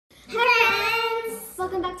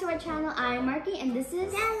our channel. I'm Marquee and this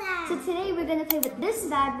is Bella. So today we're gonna play with this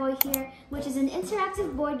bad boy here, which is an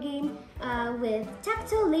interactive board game with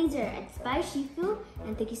Tacto Laser. It's by Shifu,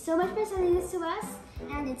 and thank you so much for sending this to us.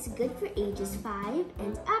 And it's good for ages 5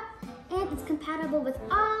 and up, and it's compatible with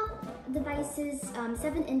all devices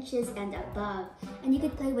 7 inches and above. And you can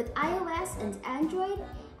play with iOS and Android,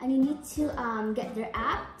 and you need to get their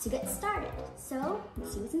app to get started. So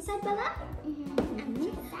let's see what's inside, Bella.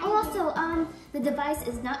 Oh, also, the device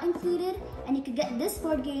is not included, and you can get this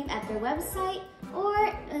board game at their website or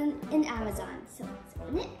in Amazon. So let's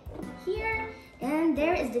open it here, and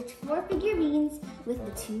there is the 4 figurines with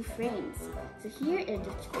the 2 frames. So here are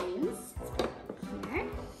the frames.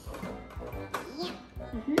 Here.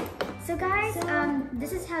 So guys,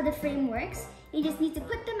 this is how the frame works. You just need to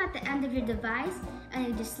put them at the end of your device, and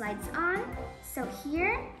it just slides on. So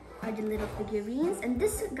here are the little figurines, and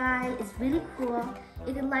this guy is really cool.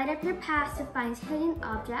 You can light up your path to find hidden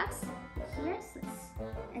objects. Here,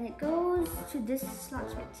 and it goes to this slot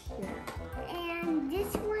right here. And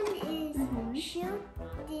this one is shoot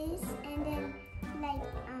this, and then like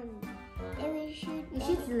it will shoot. It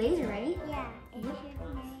shoots the laser, right? Yeah, it shoots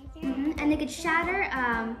laser. And it could shatter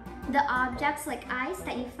the objects like ice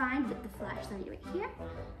that you find with the flashlight right here.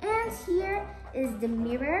 And here is the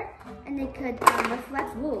mirror, and it could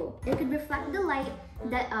reflect. Whoa! It could reflect the light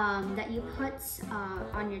that that you put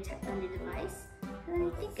on your device.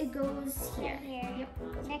 And I think it goes here.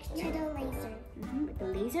 Yep. Next to the laser. With the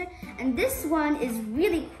laser. And this one is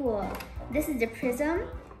really cool. This is the Prism.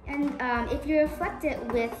 And if you reflect it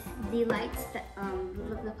with the lights, that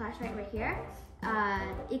the flashlight right here,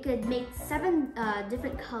 it could make 7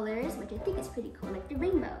 different colors, which I think is pretty cool, like the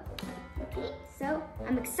rainbow. Okay, so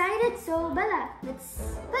I'm excited. So Bella,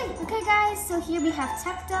 let's play. Okay guys, so here we have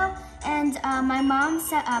Tacto, and my mom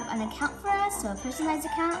set up an account for us, so a personalized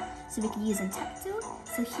account, so we can use on Tacto.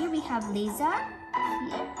 So here we have Laser.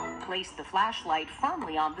 Here. Place the flashlight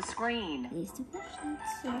firmly on the screen. Place the flashlight.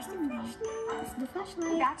 Here's the flashlight. This is the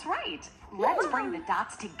flashlight. That's right. Let's bring the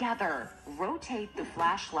dots together. Rotate the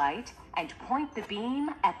flashlight and point the beam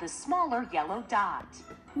at the smaller yellow dot.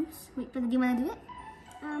 Oops, wait, but do you want to do it?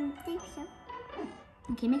 Think so.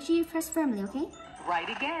 Okay, make sure you press firmly, okay? Right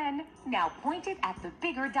again. Now point it at the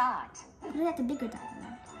bigger dot. Put it at the bigger dot.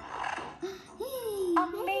 Yay!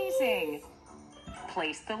 Amazing.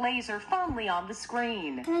 Place the laser firmly on the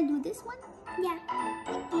screen. Can I do this one? Yeah.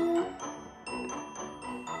 Thank you.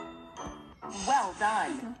 Well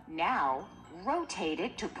done. Now, rotate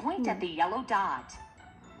it to point at the yellow dot.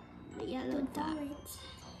 The yellow dot.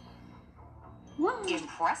 Wow.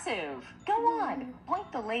 Impressive. Go on. Point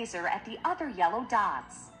the laser at the other yellow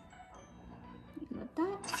dots. Yellow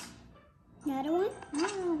dot. The other one?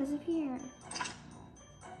 Wow, disappear.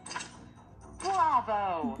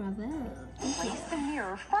 Bravo. Bravo. Place the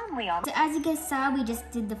mirror firmly on. So as you guys saw, we just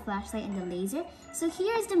did the flashlight and the laser. So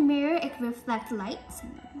here's the mirror. It can reflect light.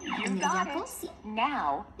 You got it. See?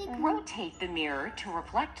 Now, rotate the mirror to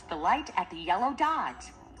reflect the light at the yellow dot.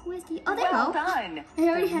 Where's the? Oh, there you Well go. done. I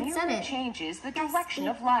already The had said mirror it. changes the direction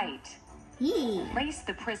of light. Yeah. Place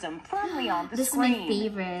the prism firmly on the This screen. is my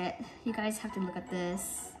favorite. You guys have to look at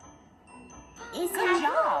this. It's Good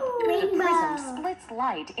job. The rainbow. prism splits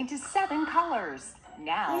light into 7 colors.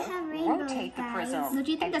 Now, You have rainbows, rotate the guys. prism Don't you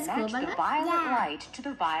think and that's cool, match the Bella? violet Yeah. light to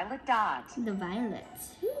the violet dot. The violet.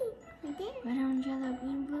 Right there. Red, orange, yellow,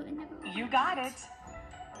 green, blue, and everything. You got it.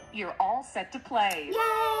 You're all set to play.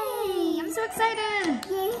 Yay! I'm so excited!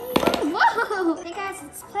 Yay. Whoa! Hey guys,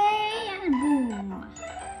 let's play and boom!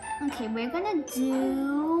 Okay, we're gonna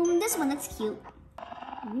do this one. That's cute.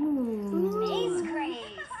 Ooh. Maze Craze.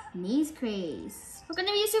 Maze Craze. We're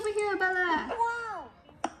gonna be a superhero, Bella. Wow.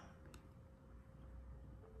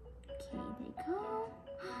 Okay, there you go.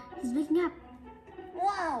 He's waking up.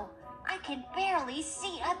 Whoa. I can barely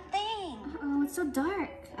see a thing. Oh, it's so dark.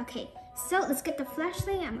 Okay, so let's get the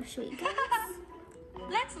flashlight. I'm gonna show you guys.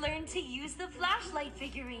 Let's learn to use the flashlight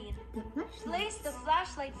figurine. The flashlight. Place the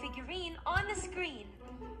flashlight figurine on the screen.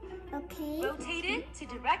 Okay. Rotate it to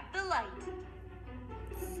direct the light.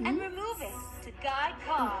 And remove it to guide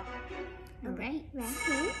Cobb. All right.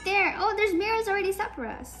 Right. There. Oh, there's mirrors already set for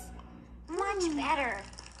us. Much better.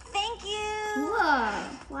 Thank you. Whoa.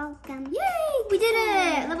 Welcome. Yay! We did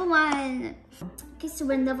it! Level 1. Okay, so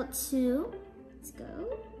we're in level 2. Let's go.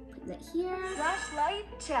 Put that here. Flashlight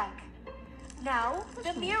check. Now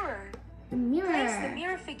the mirror. The mirror. Place the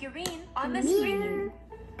mirror figurine on the Mirror. screen.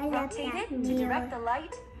 I love Rotate that it to direct the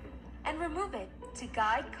light and remove it to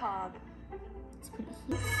guide Cobb. Let's put it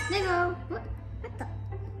here. There you go. What the?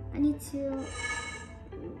 I need to...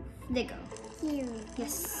 There you go. Here.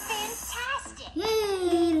 Yes. Fantastic.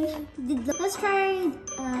 Yay! Let's try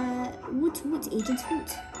Woot, Agent Hoot.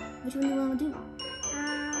 Which one do you want to do?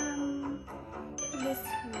 This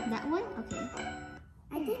one. That one? Okay.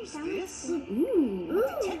 I think that This? one's Ooh.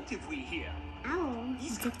 Detective we hear. owl.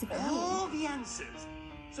 He's Detective got Owl. all the answers,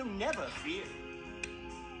 so never fear.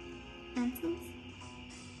 Answers?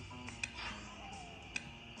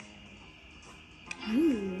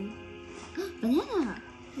 Ooh. Banana.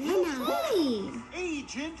 Hey.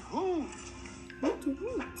 Agent Hoot!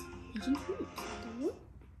 Woot. Agent Hoot.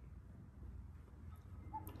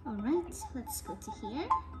 Alright, let's go to here.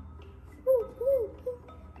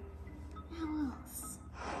 How else?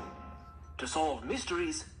 To solve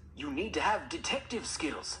mysteries, you need to have detective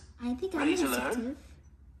skills. I think Ready I'm to a learn? detective.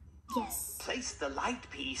 Yes. Place the light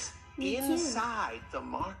piece Me too. inside the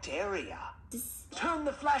marked area. This. Turn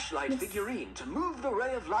the flashlight figurine to move the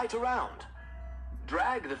ray of light around.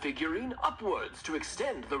 Drag the figurine upwards to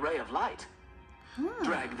extend the ray of light.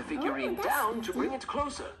 Drag the figurine that's down to easy. bring it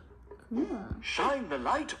closer. Cool. Shine the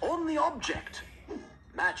light on the object.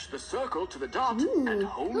 Match the circle to the dot and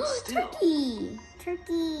hold still. Turkey.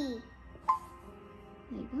 Turkey.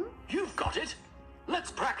 There you go. You've got it.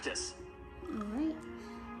 Let's practice. Alright.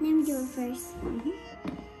 Let me do it first.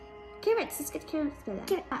 Carrots. Let's get carrots together.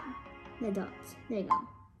 Carrot. The dots. There you go.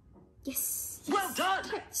 Yes. Well done.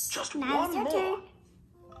 Carrots. Just Now one it's your more. turn.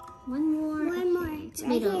 One more. One more. Okay, Right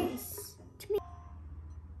Tomatoes.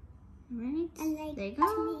 Alright. I like There you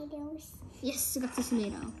go. tomatoes. Yes, I got the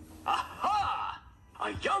tomato. Aha!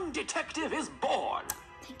 A young detective is born.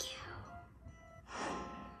 Thank you.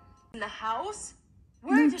 In the house?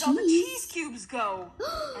 Where No did all the cheese. cheese cubes go?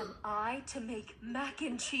 Am I to make mac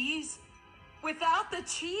and cheese? Without the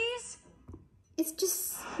cheese? It's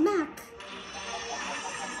just mac.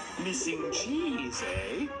 Missing cheese,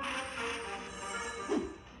 eh?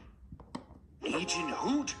 Agent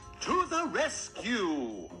Hoot to the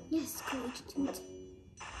rescue! Yes, go Agent Hoot.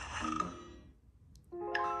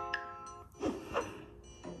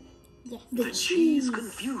 Yes, The cheese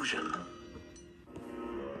confusion.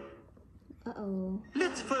 Uh-oh.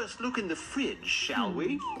 Let's first look in the fridge, shall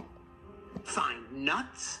we? Find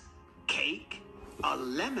nuts, cake, a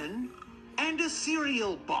lemon, and a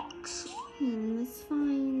cereal box. Let's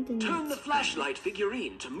find the Turn the nuts. flashlight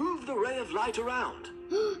figurine to move the ray of light around.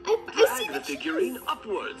 I see Drag the figurine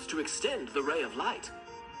upwards to extend the ray of light.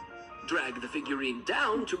 Drag the figurine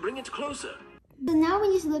down to bring it closer. So now we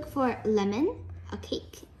need to look for lemon, a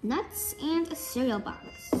cake, nuts, and a cereal box.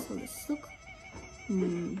 So let's look.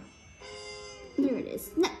 There it is.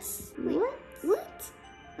 Nuts. Wait, What?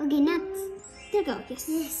 Okay, nuts. there you go.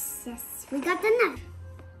 Yes. Yes. We got the nut.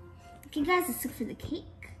 Okay, guys, let's look for the cake.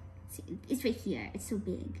 See, it's right here. It's so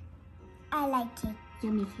big. I like it.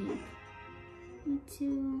 Yummy cake. Me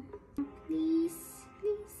too. Please.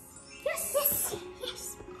 Yes.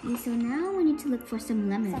 And so now we need to look for some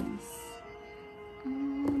lemons.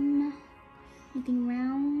 Anything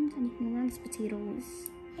round? Anything round? It's potatoes.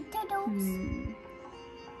 Potatoes.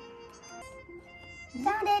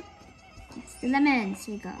 Found it. Yes, the lemons.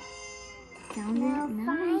 Here we go. Found Now it.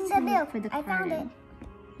 Now we find need the to milk. look for the I found carton.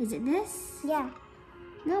 Is it this? Yeah.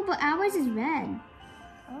 No, but ours is red.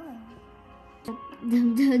 Oh. The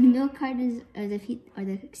milk carton is, or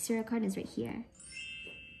the cereal carton is right here.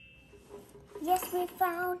 Yes, we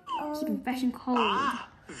found. Keep it fresh and cold. Ah,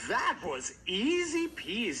 that was easy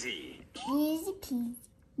peasy. Easy peasy.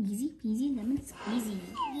 Easy peasy lemon squeezy.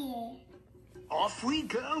 Yeah. Off we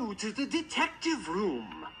go to the detective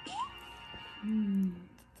room.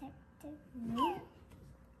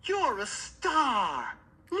 You're a star.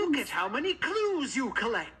 Look at how many clues you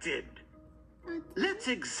collected. Let's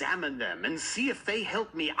examine them and see if they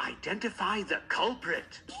help me identify the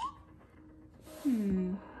culprit.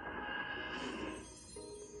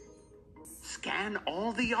 Scan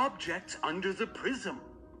all the objects under the prism.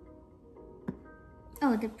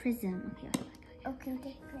 Oh, the prism. Okay. Okay,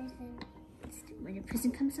 the prison. When the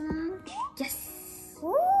prism comes along. Yes.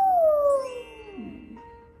 Ooh.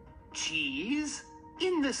 Cheese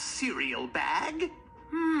in the cereal bag?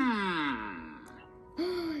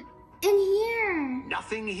 In here.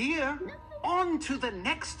 Nothing here. On to the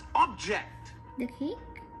next object. The cake.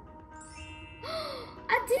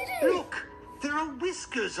 I did it. Look, there are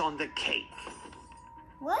whiskers on the cake.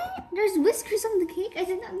 What? There's whiskers on the cake. I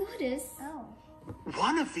did not notice. Oh.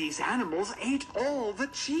 One of these animals ate all the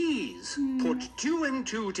cheese. Put 2 and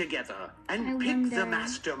 2 together and I pick the wonder.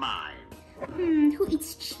 mastermind. Who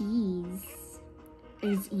eats cheese?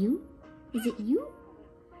 Is it you? Is it you?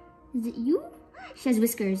 Is it you? She has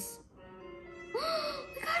whiskers. We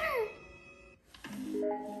got her!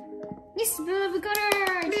 Yes, Bella, we got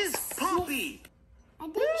her! Miss Poppy! I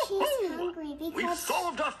think she's hungry We've because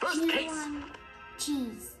solved our first she case. wants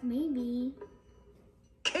cheese. Maybe.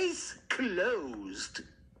 Case closed.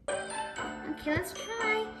 Okay, let's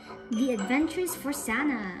try The Adventures for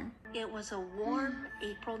Santa. It was a warm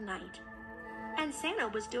April night, and Santa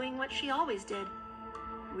was doing what she always did,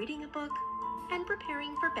 reading a book and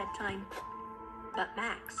preparing for bedtime. But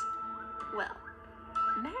Max, well,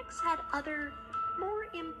 Max had other, more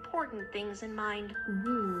important things in mind.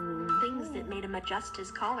 Ooh. Things that made him adjust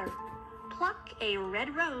his collar, pluck a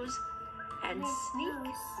red rose, and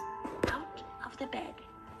sneak out of the bed,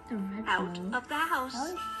 A red out rose. of the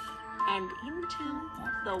house, and into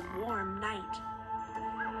the warm night.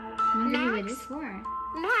 I wonder who it Max? is for.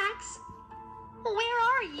 Max, where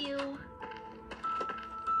are you?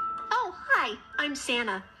 Oh, hi, I'm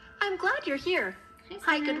Santa. I'm glad you're here.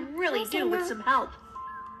 Hi, I Santa. could really Hi, do with Santa. some help.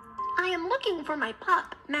 I am looking for my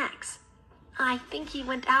pup, Max. I think he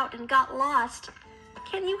went out and got lost.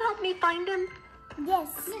 Can you help me find him? Yes.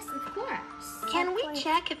 Yes, of course. Can we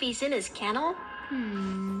check if he's in his kennel?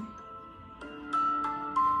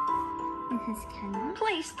 In his kennel.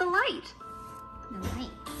 Place the light. The light.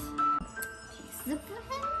 Okay, look for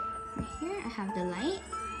him. Right here, I have the light.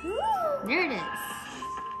 There it is.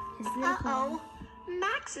 His little Uh-oh,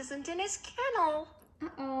 Max isn't in his kennel.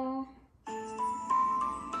 Uh-oh.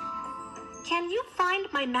 Can you find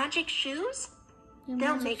my magic shoes? Your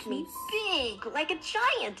They'll magic make me shoes? big like a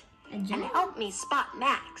giant. A And giant? help me spot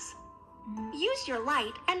Max. Use your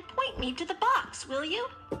light and point me to the box, will you?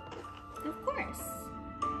 Of course.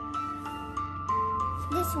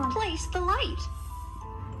 This one. Place the light.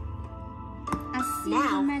 I see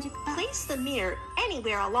Now, the magic box. place the mirror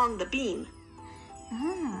anywhere along the beam.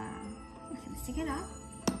 Ah. Okay, let's take it off.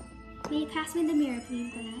 May you pass me the mirror,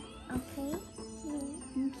 please, Bella? Okay.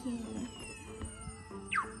 Thank you.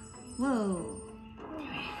 Whoa.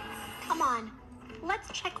 Come on,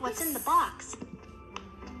 let's check what's in the box.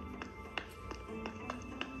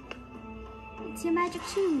 It's your magic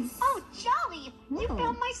shoes. Oh, jolly! You Whoa.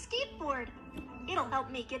 found my skateboard. It'll help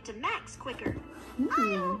me get to Max quicker.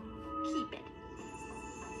 Ooh. Keep it.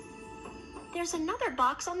 There's another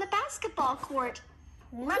box on the basketball court.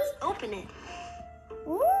 Let's open it.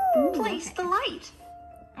 Ooh. Place the light.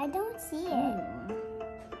 I don't see it. Ooh.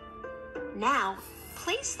 Now,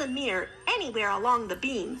 place the mirror anywhere along the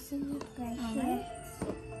beam. See it right here.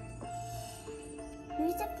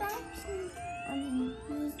 Who's the flash?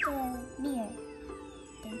 Who's the mirror?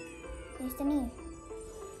 Where's the mirror?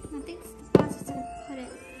 I think it's the box is gonna put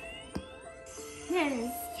it. There it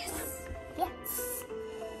is. Yes. Yes.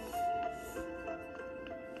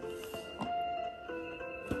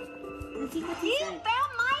 Let's see what's You inside.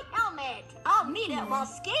 found my helmet. I'll need it while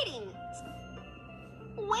skating.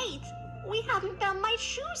 Wait, we haven't found my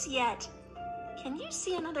shoes yet. Can you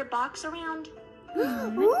see another box around?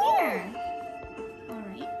 Right there. All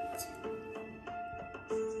right.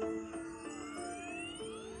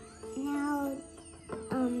 Now,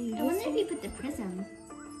 I wonder if you put the prism.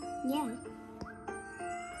 yeah.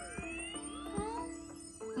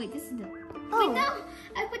 Wait, this is the. Oh. Wait, no!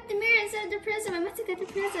 I put the mirror inside the prism. I must have got the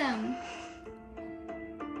prism.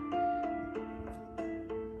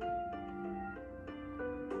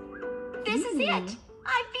 This is it.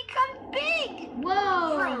 I've become big.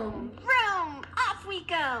 Whoa! Vroom, vroom, off we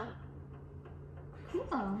go. Cool.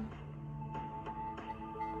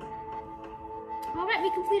 All right,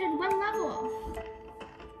 we completed one level.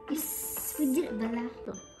 Yes, we did it, Bella.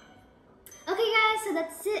 Okay, guys, so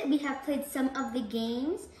that's it. We have played some of the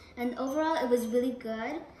games, and overall, it was really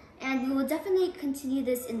good. And we will definitely continue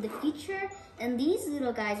this in the future. And these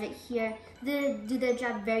little guys right here, they do their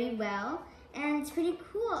job very well, and it's pretty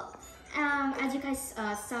cool. As you guys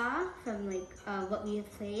saw from what we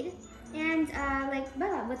have played. And like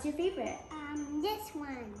Bella, what's your favorite? This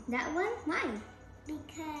one. That one? Why?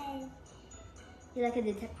 Because You like a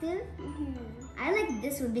detective? I like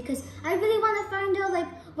this one because I really want to find out like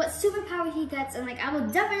what superpower he gets, and like I will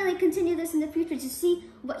definitely continue this in the future to see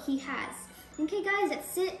what he has. Okay guys,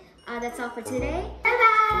 that's it. That's all for today. Bye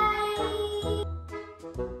bye!